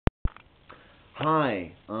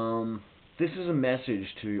Hi, this is a message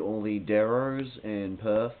to all the Daeros in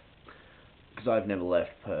Perth, because I've never left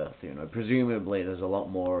Perth, Presumably there's a lot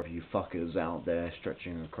more of you fuckers out there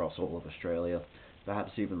stretching across all of Australia,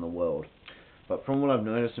 perhaps even the world. But from what I've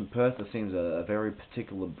noticed in Perth, there seems a very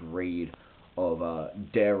particular breed of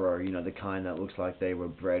Darrow, the kind that looks like they were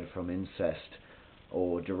bred from incest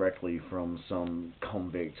or directly from some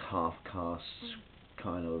convict half-caste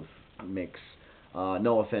kind of mix.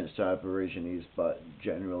 No offense to Aborigines, but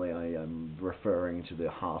generally I am referring to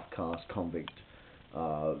the half-caste convict,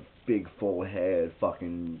 big forehead,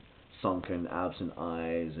 fucking sunken, absent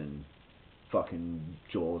eyes, and fucking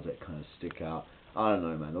jaws that kind of stick out. I don't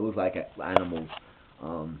know, man. They look like animals,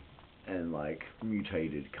 and like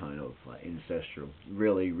mutated, kind of like ancestral.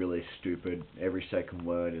 Really, really stupid. Every second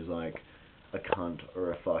word is like a cunt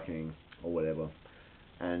or a fucking or whatever.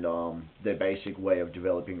 And their basic way of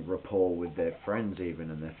developing rapport with their friends,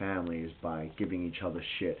 even, and their family, is by giving each other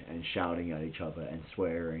shit and shouting at each other and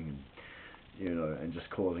swearing and and just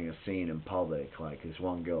causing a scene in public. Like this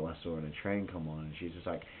one girl I saw in a train come on, and she's just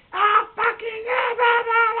like, ah, fucking blah,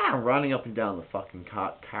 blah, blah, running up and down the fucking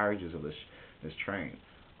carriages of this train,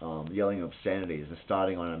 yelling obscenities and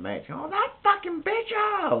starting on her mates, oh that fucking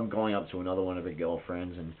bitch, and going up to another one of her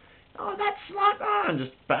girlfriends and, oh that slut, and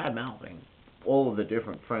just bad mouthing all of the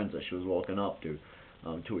different friends that she was walking up to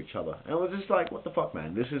each other. And it was just like, what the fuck,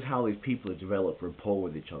 man? This is how these people develop rapport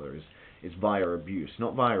with each other, is via abuse,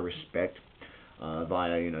 not via respect,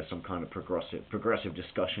 via some kind of progressive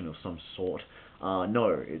discussion of some sort.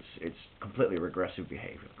 No, it's completely regressive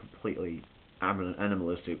behavior, completely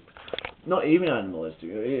animalistic. Not even animalistic.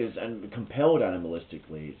 It is and compelled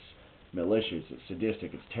animalistically. It's malicious. It's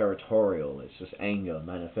sadistic. It's territorial. It's just anger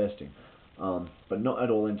manifesting, but not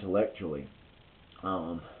at all intellectually.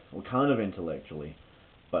 Well, kind of intellectually,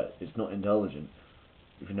 but it's not intelligent,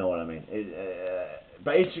 if you know what I mean.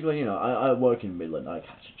 Basically, I work in Midland. I catch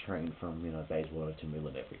a train from, Bayswater to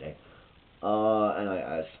Midland every day. And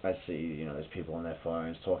I see, there's people on their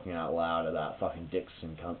phones talking out loud about fucking dicks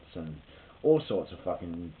and cunts and all sorts of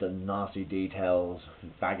fucking the nasty details,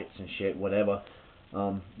 and faggots and shit, whatever.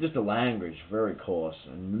 Just the language, very coarse,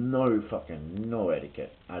 and no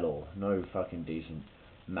etiquette at all. No fucking decent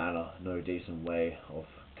manner, no decent way of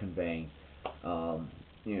conveying,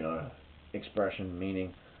 expression,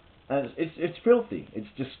 meaning. And it's filthy. It's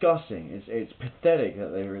disgusting. It's pathetic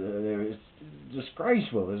that it's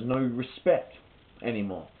disgraceful. There's no respect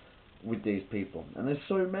anymore with these people, and there's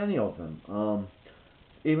so many of them.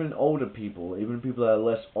 Even older people, even people that are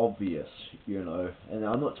less obvious, And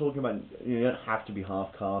I'm not talking about, you don't have to be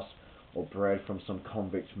half caste or bred from some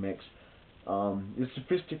convict mix. The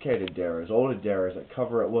sophisticated Daeros, older Daeros that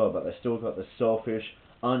cover it well, but they still got the selfish,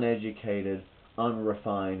 uneducated,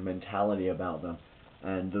 unrefined mentality about them.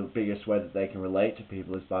 And the biggest way that they can relate to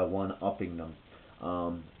people is by one-upping them,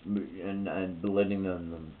 and belittling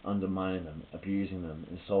them, undermining them, abusing them,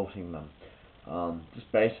 insulting them.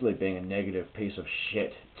 Just basically being a negative piece of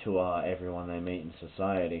shit to everyone they meet in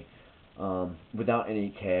society, without any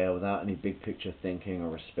care, without any big picture thinking or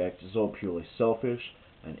respect. It's all purely selfish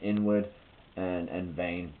and inward and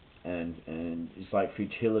vain, and it's like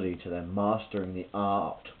futility to them. Mastering the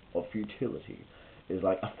art of futility is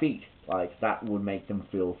like a feat, like that would make them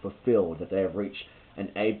feel fulfilled, that they have reached an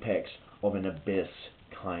apex of an abyss,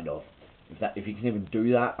 kind of. If you can even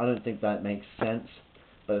do that, I don't think that makes sense.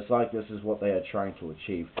 But it's like this is what they are trying to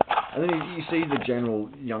achieve. And then you see the general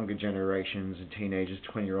younger generations and teenagers,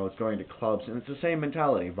 20-year-olds going to clubs, and it's the same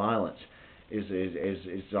mentality. Violence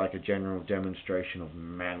is like a general demonstration of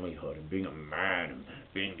manlyhood and being a man and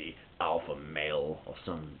being the alpha male or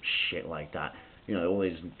some shit like that. All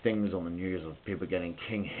these things on the news of people getting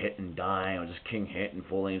king hit and dying, or just king hit and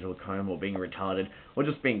falling into a coma, or being retarded, or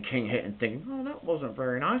just being king hit and thinking, oh, that wasn't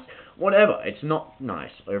very nice. Whatever, it's not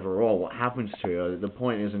nice overall. What happens to you, the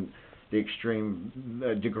point isn't the extreme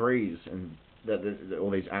degrees and that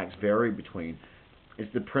all these acts vary between.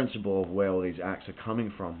 It's the principle of where all these acts are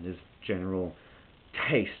coming from. This general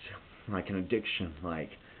taste, like an addiction, like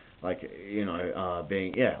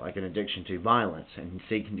being, like an addiction to violence and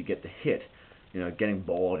seeking to get the hit. Getting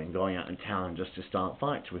bored and going out in town just to start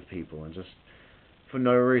fights with people, and just for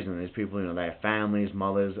no reason. These people, they have families,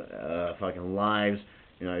 mothers, fucking lives.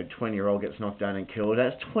 20-year-old gets knocked down and killed.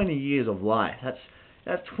 That's 20 years of life.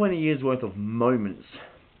 That's 20 years worth of moments.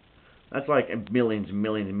 That's like millions and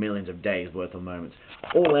millions and millions of days worth of moments,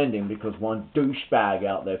 all ending because one douchebag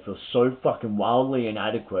out there feels so fucking wildly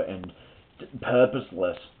inadequate and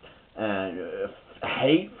purposeless and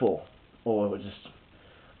hateful, or just,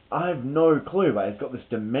 I have no clue, but he's got this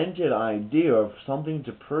demented idea of something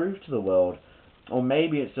to prove to the world, Or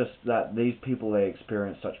maybe it's just that these people, they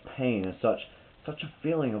experience such pain and such a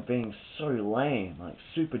feeling of being so lame, like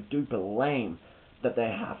super duper lame, that they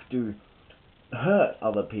have to hurt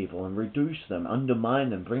other people and reduce them, undermine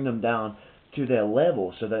them, bring them down to their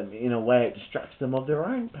level, so that in a way it distracts them of their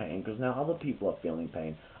own pain, because now other people are feeling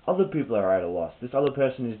pain, other people are at a loss, this other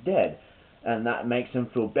person is dead, and that makes them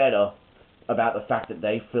feel better about the fact that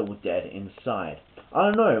they feel dead inside. I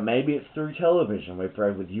don't know, maybe it's through television. We're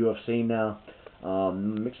bred with UFC now,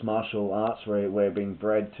 mixed martial arts, we're being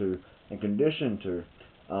bred to and conditioned to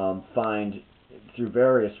find through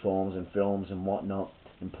various forms in films and whatnot,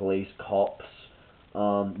 in police, cops,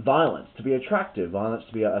 violence to be attractive, violence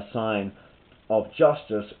to be a sign of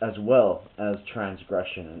justice as well as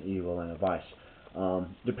transgression and evil and vice.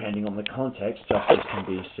 Depending on the context, justice can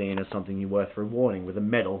be seen as something you're worth rewarding with a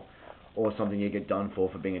medal, or something you get done for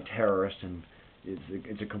being a terrorist, and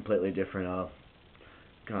it's a completely different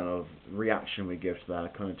kind of reaction we give to that, a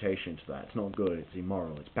connotation to that. It's not good, it's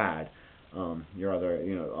immoral, it's bad. You're either,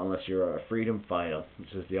 unless you're a freedom fighter,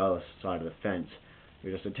 which is the other side of the fence,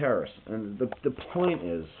 you're just a terrorist. And the point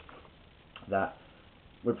is that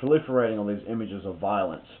we're proliferating all these images of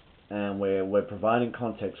violence, and we're providing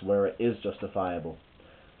context where it is justifiable.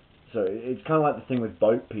 So it's kind of like the thing with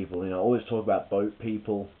boat people. Always talk about boat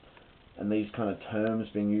people, and these kind of terms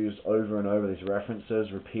being used over and over, these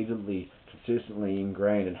references repeatedly, consistently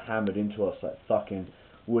ingrained and hammered into us like fucking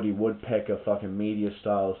Woody Woodpecker fucking media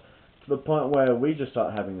styles, to the point where we just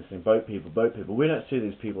start having this thing, boat people, boat people. We don't see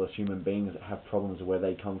these people as human beings that have problems of where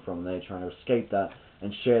they come from, and they're trying to escape that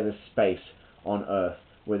and share this space on Earth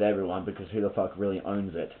with everyone, because who the fuck really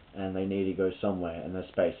owns it, and they need to go somewhere in their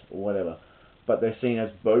space or whatever. But they're seen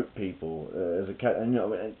as boat people,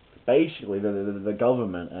 basically the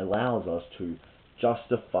government allows us to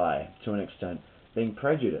justify, to an extent, being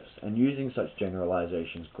prejudiced and using such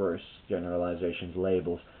generalizations, gross generalizations,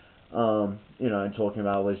 labels, and talking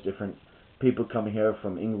about all these different people coming here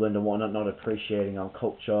from England and whatnot, not appreciating our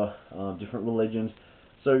culture, different religions.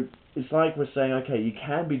 So it's like we're saying, okay, you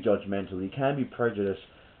can be judgmental, you can be prejudiced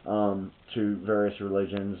to various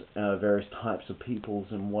religions, various types of peoples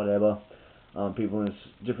and whatever, people in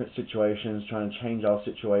different situations, trying to change our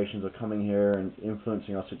situations, or coming here and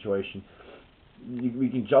influencing our situation. We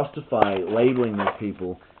can justify labeling these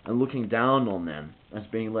people and looking down on them as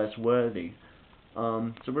being less worthy.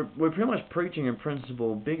 So we're pretty much preaching in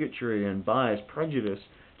principle bigotry and bias, prejudice,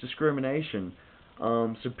 discrimination.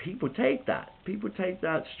 So people take that.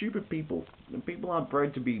 Stupid people. People aren't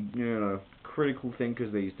bred to be, critical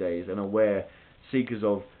thinkers these days, and aware seekers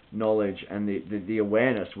of knowledge, and the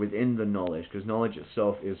awareness within the knowledge, because knowledge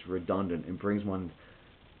itself is redundant. It brings one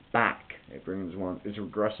back. It's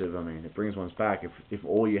regressive. It brings one back if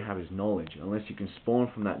all you have is knowledge, unless you can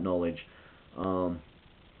spawn from that knowledge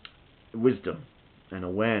wisdom and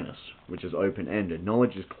awareness, which is open-ended.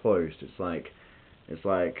 Knowledge is closed. It's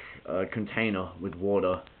like a container with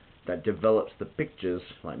water that develops the pictures,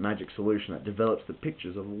 like magic solution, that develops the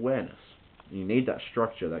pictures of awareness. You need that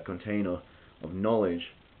structure, that container of knowledge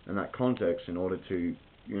and that context in order to,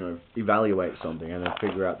 evaluate something and then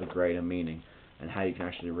figure out the greater meaning and how you can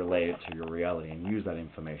actually relate it to your reality and use that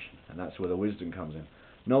information. And that's where the wisdom comes in.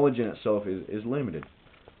 Knowledge in itself is limited.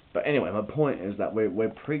 But anyway, my point is that we're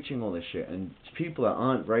preaching all this shit, and people that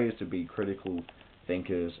aren't raised to be critical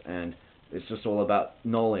thinkers, and it's just all about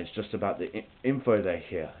knowledge, just about the info they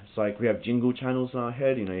hear. It's like we have jingle channels in our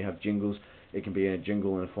head. You have jingles. It can be a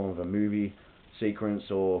jingle in the form of a movie sequence,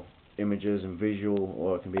 or images and visual,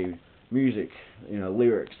 or it can be music,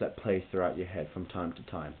 lyrics that play throughout your head from time to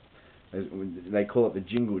time. They call it the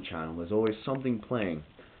jingle channel. There's always something playing,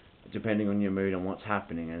 depending on your mood and what's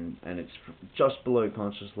happening, and it's just below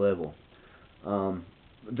conscious level.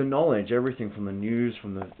 The knowledge, everything from the news,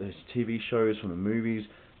 from the TV shows, from the movies,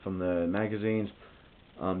 from the magazines,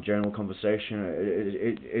 general conversation,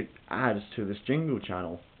 it adds to this jingle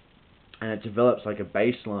channel, and it develops like a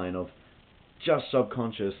baseline of just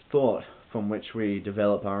subconscious thought from which we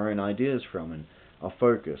develop our own ideas from, and our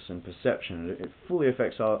focus and perception. It fully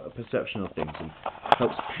affects our perception of things and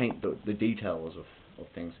helps paint the details of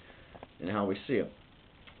things and how we see it.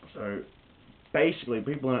 So basically,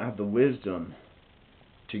 people don't have the wisdom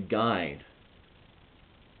to guide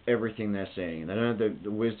everything they're seeing. They don't have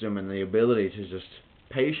the wisdom and the ability to just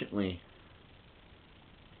patiently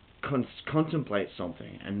contemplate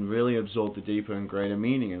something and really absorb the deeper and greater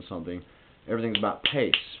meaning in something. Everything's about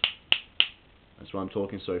pace. That's why I'm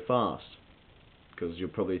talking so fast, because you're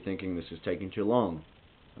probably thinking this is taking too long.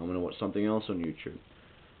 I'm going to watch something else on YouTube,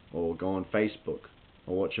 or go on Facebook,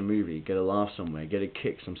 or watch a movie, get a laugh somewhere, get a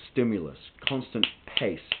kick, some stimulus, constant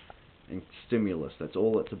pace and stimulus. That's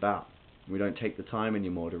all it's about. We don't take the time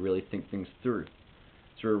anymore to really think things through.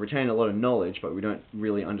 So we retain a lot of knowledge, but we don't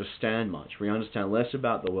really understand much. We understand less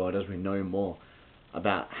about the world as we know more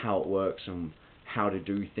about how it works and how to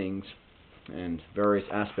do things and various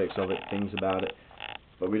aspects of it, things about it.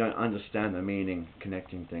 But we don't understand the meaning,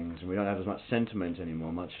 connecting things, and we don't have as much sentiment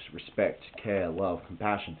anymore, much respect, care, love,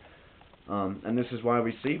 compassion. And this is why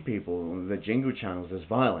we see people, the jingle channels, there's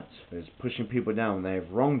violence, there's pushing people down when they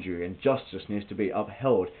have wronged you, and justice needs to be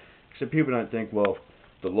upheld. Except people don't think, well,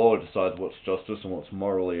 the law decides what's justice and what's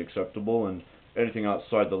morally acceptable, and anything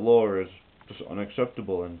outside the law is just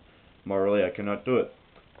unacceptable, and morally I cannot do it.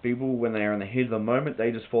 People, when they are in the heat of the moment,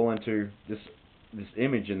 they just fall into this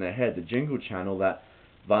image in their head, the jingle channel, that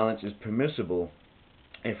violence is permissible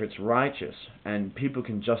if it's righteous, and people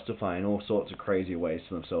can justify in all sorts of crazy ways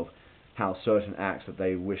to themselves how certain acts that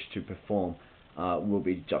they wish to perform will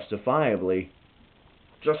be justifiably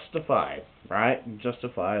justified, right?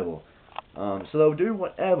 Justifiable. So they'll do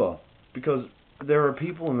whatever, because there are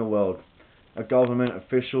people in the world, government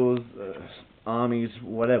officials, armies,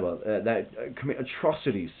 whatever, that commit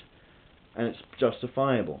atrocities, and it's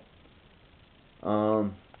justifiable.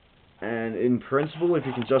 And in principle, if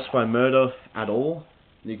you can justify murder at all,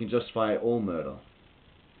 you can justify all murder.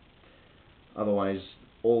 Otherwise,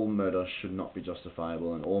 all murder should not be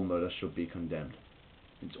justifiable, and all murder should be condemned.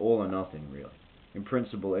 It's all or nothing, really. In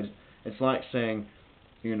principle, it's like saying,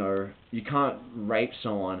 you know, you can't rape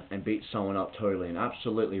someone and beat someone up totally and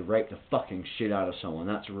absolutely rape the fucking shit out of someone.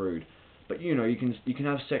 That's rude. But you know, you can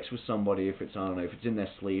have sex with somebody if it's, I don't know, if it's in their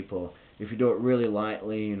sleep, or if you do it really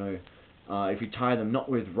lightly, you know, if you tie them not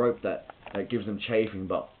with rope that gives them chafing,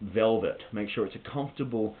 but velvet. Make sure it's a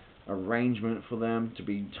comfortable arrangement for them to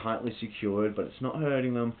be tightly secured, but it's not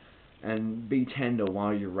hurting them, and be tender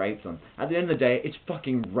while you rape them. At the end of the day, it's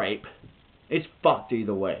fucking rape. It's fucked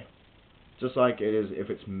either way. Just like it is if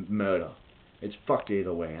it's murder. It's fucked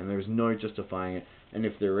either way, and there's no justifying it. And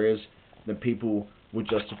if there is, then people would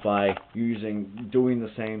justify doing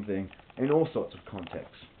the same thing in all sorts of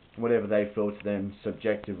contexts. Whatever they feel to them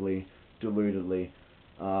subjectively, deludedly,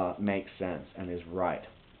 makes sense and is right.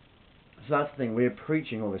 So that's the thing, we're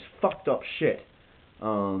preaching all this fucked up shit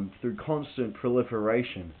through constant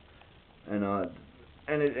proliferation, and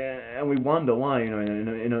we wonder why, you know,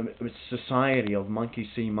 in a society of monkey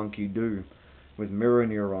see, monkey do, with mirror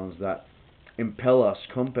neurons that compel us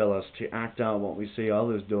to act out what we see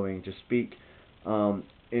others doing, to speak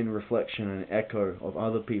in reflection and echo of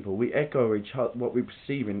other people. We echo what we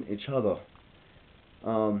perceive in each other.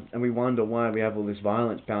 And we wonder why we have all this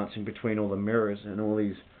violence bouncing between all the mirrors and all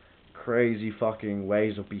these crazy fucking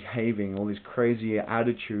ways of behaving, all these crazy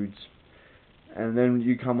attitudes. And then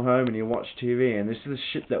you come home and you watch TV, and this is the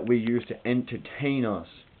shit that we use to entertain us,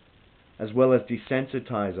 as well as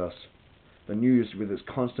desensitize us. The news with its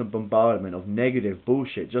constant bombardment of negative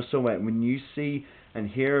bullshit, just so when you see and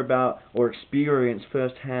hear about or experience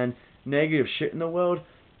firsthand negative shit in the world,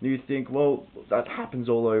 you think, well, that happens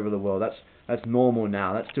all over the world. That's normal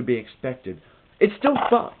now. That's to be expected. It's still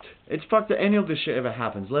fucked. It's fucked that any of this shit ever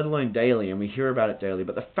happens, let alone daily, and we hear about it daily.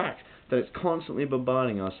 But the fact that it's constantly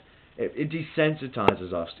bombarding us, it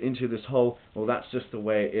desensitizes us into this whole, well, that's just the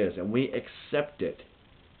way it is, and we accept it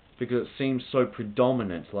because it seems so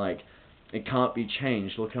predominant, like it can't be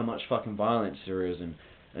changed. Look how much fucking violence there is,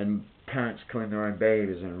 and parents killing their own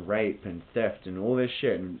babies, and rape and theft and all this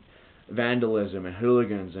shit, and vandalism and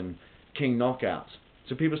hooligans and king knockouts.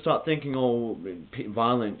 So people start thinking, oh,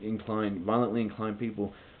 violently inclined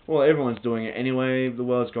people, well, everyone's doing it anyway, the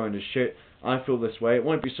world's going to shit, I feel this way, it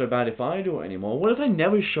won't be so bad if I do it anymore. What if they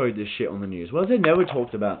never showed this shit on the news? What if they never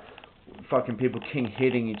talked about fucking people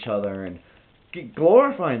hitting each other and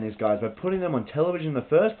glorifying these guys by putting them on television in the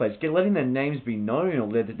first place, letting their names be known,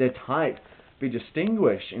 or their type be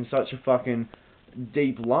distinguished in such a fucking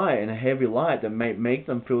deep light and a heavy light that may make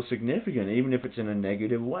them feel significant, even if it's in a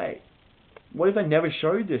negative way? What if they never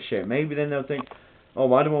showed this shit? Maybe then they'll think, oh,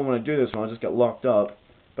 why do I want to do this when I just get locked up?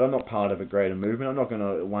 But I'm not part of a greater movement. I'm not going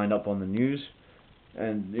to wind up on the news.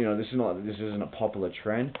 And, you know, this isn't a popular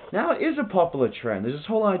trend. Now it is a popular trend. There's this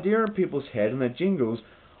whole idea in people's head and their jingles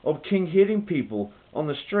of king hitting people on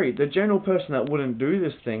the street. The general person that wouldn't do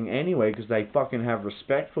this thing anyway because they fucking have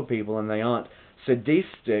respect for people and they aren't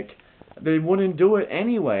sadistic, they wouldn't do it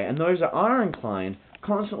anyway. And those that are inclined,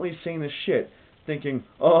 constantly seeing this shit, thinking,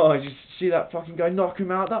 oh, did you see that fucking guy knock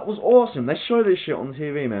him out? That was awesome. They show this shit on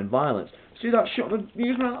TV, man. Violence. See that shit on the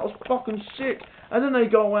news, man? That was fucking sick. And then they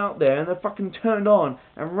go out there and they're fucking turned on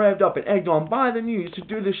and revved up and egged on by the news to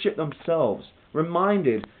do this shit themselves.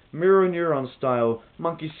 Reminded, mirror neuron style,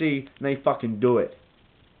 monkey see, and they fucking do it.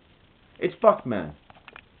 It's fucked, man.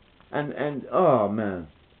 And oh, man.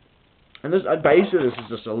 And this, basically, this is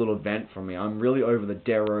just a little vent from me. I'm really over the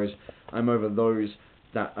Daeros. I'm over those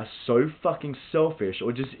that are so fucking selfish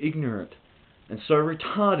or just ignorant and so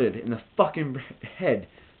retarded in the fucking head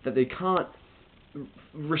that they can't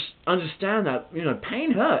understand that, you know,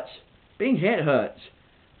 pain hurts. Being hit hurts.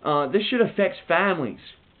 This shit affects families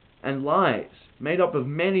and lives made up of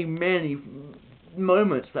many, many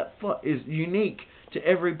moments that is unique to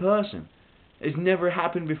every person. It's never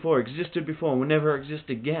happened before, existed before, and will never exist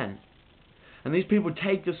again. And these people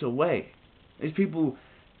take this away. These people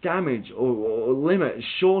damage or limit,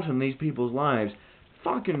 shorten these people's lives.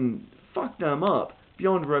 Fucking fuck them up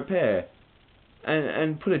beyond repair.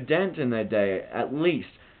 And put a dent in their day, at least.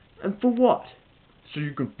 And for what? So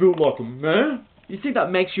you can feel like a man? You think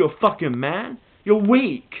that makes you a fucking man? You're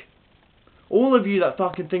weak. All of you that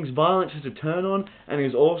fucking thinks violence is a turn on and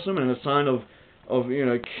is awesome and a sign of you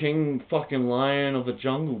know, king fucking lion of the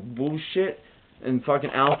jungle bullshit and fucking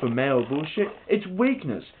alpha male bullshit, it's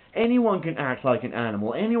weakness. Anyone can act like an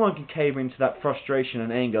animal. Anyone can cave into that frustration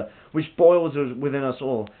and anger which boils within us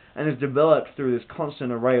all and is developed through this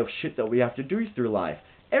constant array of shit that we have to do through life.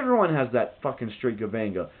 Everyone has that fucking streak of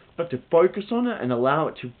anger. But to focus on it and allow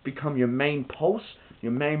it to become your main pulse,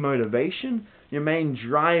 your main motivation, your main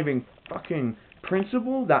driving fucking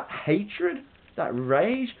principle, that hatred, that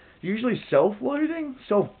rage, usually self-loathing,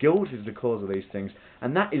 self-guilt is the cause of these things.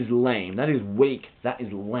 And that is lame. That is weak. That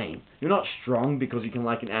is lame. You're not strong because you can,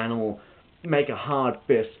 like an animal, make a hard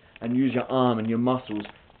fist and use your arm and your muscles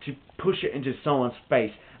to push it into someone's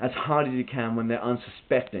face as hard as you can when they're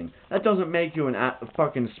unsuspecting. That doesn't make you a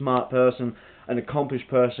fucking smart person, an accomplished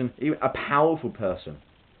person, even a powerful person.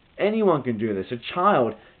 Anyone can do this. A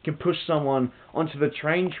child can push someone onto the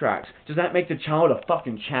train tracks. Does that make the child a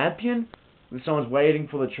fucking champion? When someone's waiting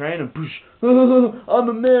for the train and push, oh, I'm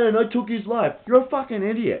a man, I took his life. You're a fucking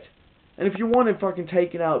idiot. And if you want to fucking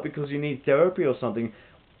take it out because you need therapy or something,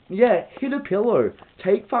 yeah, hit a pillow.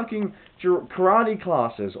 Take fucking karate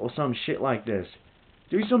classes or some shit like this.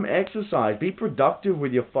 Do some exercise. Be productive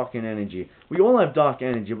with your fucking energy. We all have dark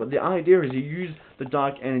energy, but the idea is you use the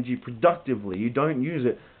dark energy productively. You don't use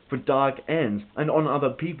it for dark ends and on other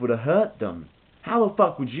people to hurt them. How the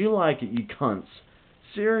fuck would you like it, you cunts?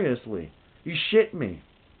 Seriously. You shit me.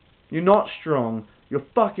 You're not strong. You're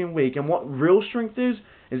fucking weak. And what real strength is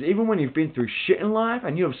even when you've been through shit in life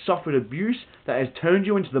and you have suffered abuse that has turned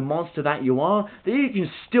you into the monster that you are, that you can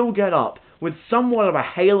still get up with somewhat of a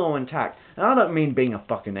halo intact. And I don't mean being a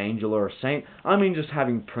fucking angel or a saint. I mean just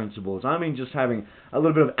having principles. I mean just having a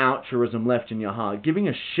little bit of altruism left in your heart. Giving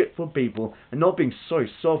a shit for people and not being so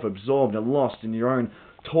self-absorbed and lost in your own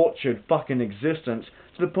tortured fucking existence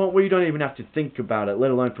to the point where you don't even have to think about it,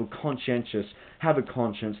 let alone feel conscientious, have a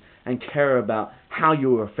conscience, and care about how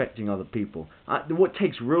you are affecting other people. What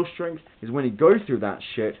takes real strength is when you go through that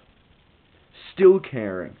shit, still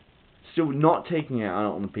caring, still not taking it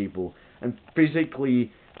out on the people, and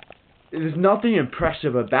physically, there's nothing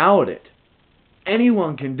impressive about it.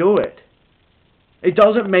 Anyone can do it. It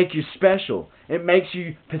doesn't make you special. It makes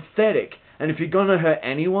you pathetic. And if you're gonna hurt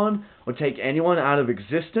anyone, or take anyone out of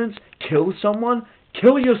existence, kill someone,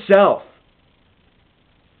 kill yourself.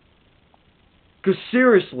 Because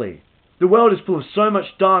seriously, the world is full of so much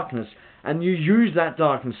darkness, and you use that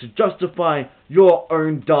darkness to justify your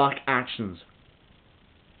own dark actions.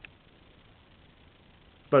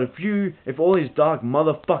 But if all these dark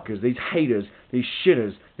motherfuckers, these haters, these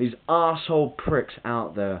shitters, these asshole pricks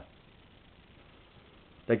out there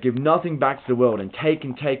that give nothing back to the world and take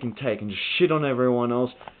and take and take and just shit on everyone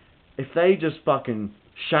else, if they just fucking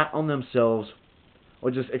shat on themselves or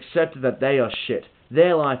just accepted that they are shit,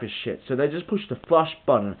 their life is shit, so they just push the flush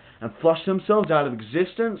button and flush themselves out of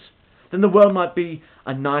existence, then the world might be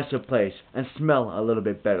a nicer place and smell a little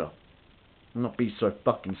bit better. And not be so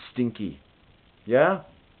fucking stinky. Yeah?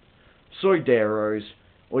 So Daeros,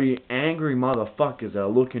 or you angry motherfuckers that are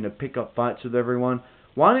looking to pick up fights with everyone,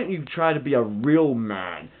 why don't you try to be a real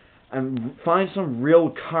man and find some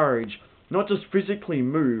real courage, not just physically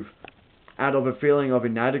move out of a feeling of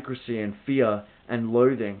inadequacy and fear and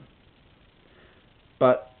loathing,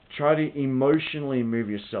 but try to emotionally move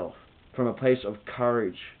yourself from a place of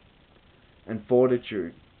courage and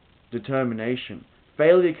fortitude, determination.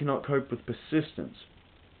 Failure cannot cope with persistence.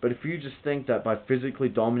 But if you just think that by physically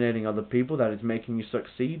dominating other people that is making you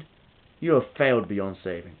succeed, you have failed beyond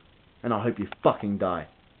saving. And I hope you fucking die.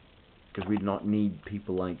 Because we do not need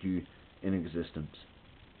people like you in existence.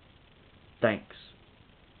 Thanks.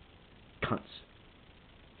 Cunts.